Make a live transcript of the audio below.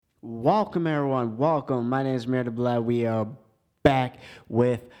Welcome, everyone. Welcome. My name is Miranda Black. We are back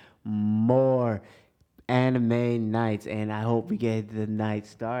with more anime nights, and I hope we get the night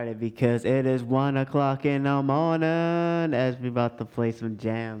started because it is 1 o'clock in the morning as we about to play some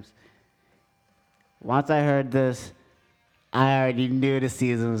jams. Once I heard this, I already knew the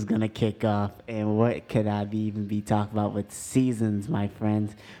season was gonna kick off, and what could I even be talking about with seasons, my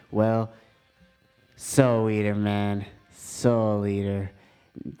friends? Well, Soul Eater, man. Soul Eater.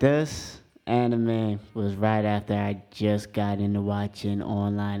 This anime was right after I just got into watching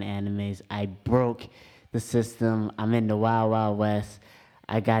online animes. I broke the system. I'm in the Wild Wild West.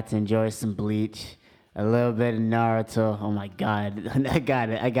 I got to enjoy some Bleach, a little bit of Naruto. Oh my God, I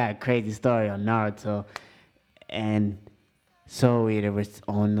got a crazy story on Naruto, and Soul Eater was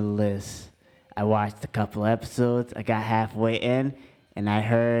on the list. I watched a couple episodes. I got halfway in, and I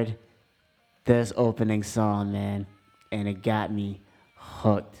heard this opening song, man, and it got me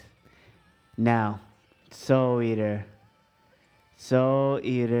hooked. Now, Soul Eater. Soul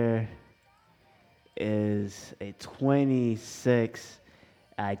Eater is a 26.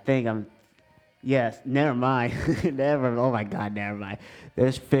 I think I'm. Yes, never mind. Never. Oh my God, never mind.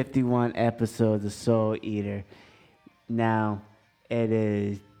 There's 51 episodes of Soul Eater. Now, it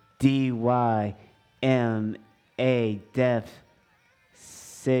is DYMA Deaf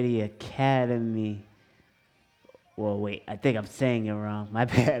City Academy. Well, wait, I think I'm saying it wrong. My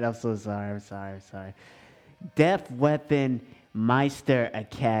bad. I'm so sorry. I'm sorry. Deaf Weapon Meister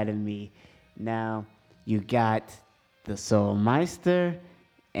Academy. Now, you got the Soul Meister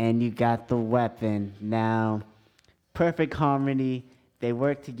and you got the weapon. Now, perfect harmony. They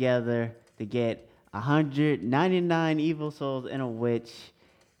work together to get 199 evil souls in a witch.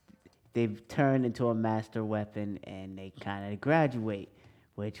 They've turned into a master weapon and they kind of graduate,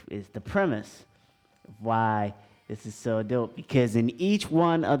 which is the premise of why this is so dope. Because in each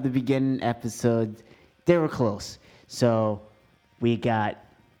one of the beginning episodes, they were close. So we got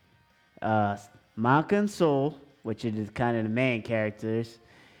Manga and Soul, which is kind of the main characters.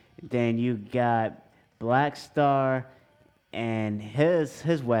 Then you got Black Star and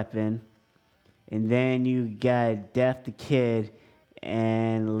his weapon. And then you got Death the Kid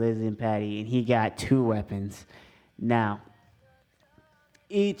and Liz and Patty, and he got two weapons. Now,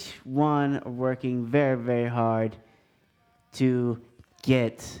 each one working very, very hard to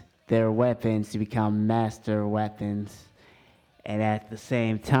get their weapons to become master weapons. And at the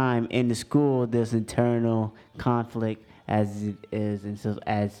same time, in the school, there's internal conflict as it is. And so,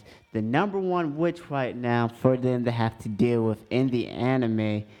 as the number one witch right now for them to have to deal with in the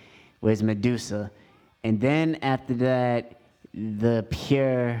anime was Medusa. And then after that, the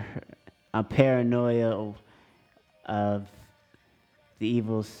pure paranoia of the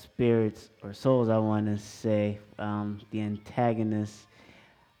evil spirits or souls, I want to say, the antagonist,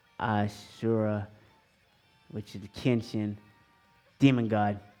 Ashura, which is the Kenshin, demon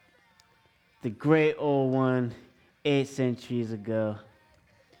god, the great old one, 8 centuries ago,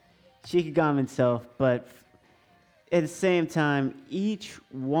 Shikigami himself, but at the same time, each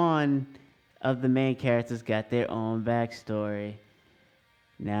one of the main characters got their own backstory.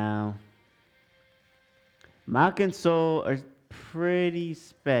 Now, Mach and Soul are pretty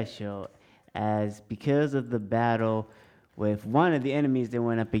special, as because of the battle with one of the enemies they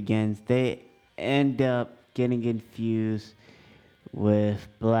went up against, they end up getting infused with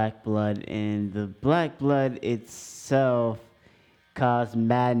black blood, and the black blood itself caused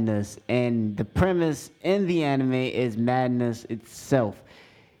madness. And the premise in the anime is madness itself,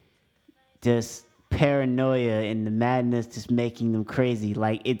 just paranoia and the madness just making them crazy.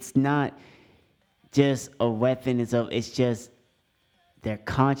 Like, it's not just a weapon itself, it's just their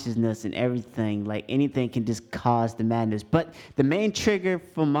consciousness and everything. Like, anything can just cause the madness. But the main trigger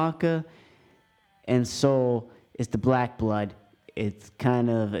for Maka and Soul is the black blood. It's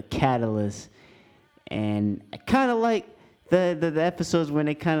kind of a catalyst. And I kind of like the episodes when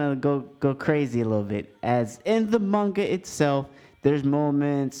they kind of go crazy a little bit. As in the manga itself, there's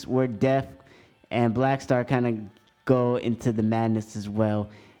moments where Death and Black Star kind of go into the madness as well.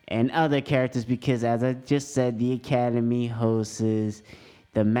 And other characters, because as I just said, the Academy hosts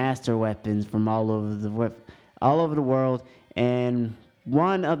the master weapons from all over the world. And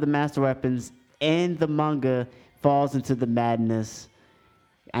one of the master weapons in the manga falls into the madness.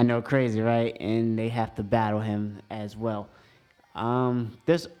 I know, crazy, right? And they have to battle him as well.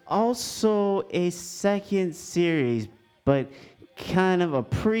 There's also a second series, but kind of a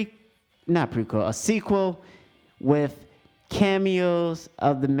sequel with cameos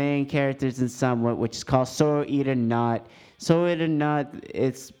of the main characters in somewhat, which is called Soul Eater Not. Soul Eater Not,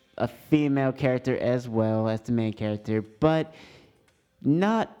 it's a female character as well as the main character, but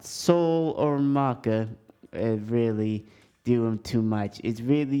not Soul or Maka really do them too much. It's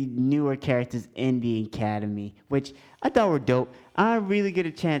really newer characters in the academy, which I thought were dope. I didn't really get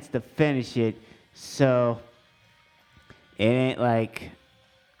a chance to finish it, so it ain't like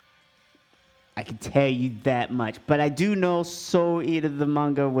I can tell you that much. But I do know Soul Eater the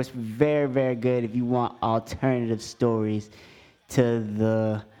manga was very, very good if you want alternative stories to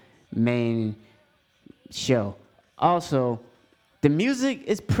the main show. Also, the music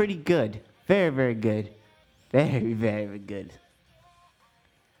is pretty good. Very, very good. Very, very good.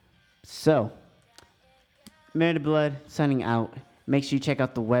 So, Married to Blood, signing out. Make sure you check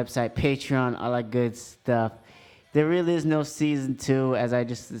out the website, Patreon, all that good stuff. There really is no season 2, as I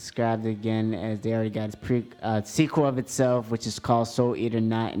just described again, as they already got its sequel of itself, which is called Soul Eater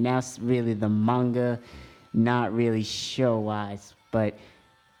Night. And that's really the manga, not really show-wise. But,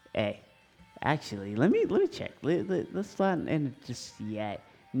 hey, actually, let me check. Let's not end it just yet.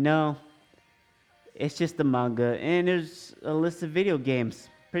 No, it's just the manga, and there's a list of video games.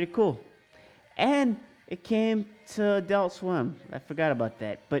 Pretty cool. And it came to Adult Swim. I forgot about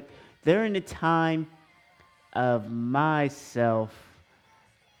that. But during the time of myself,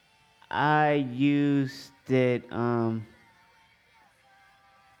 I used it.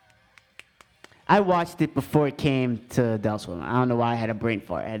 I watched it before it came to Adult Swim. I don't know why I had a brain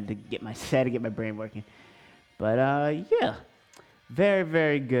fart. I had to get my brain working. But yeah, very,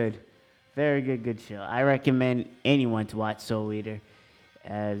 very good. Very good, good show. I recommend anyone to watch Soul Eater,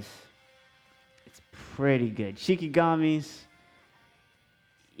 as it's pretty good. Shikigamis,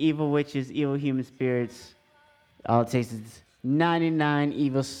 evil witches, evil human spirits. All it takes is 99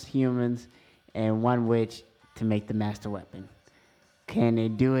 evil humans and one witch to make the master weapon. Can they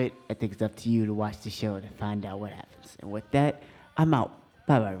do it? I think it's up to you to watch the show to find out what happens. And with that, I'm out.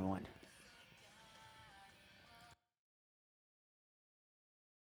 Bye bye, everyone.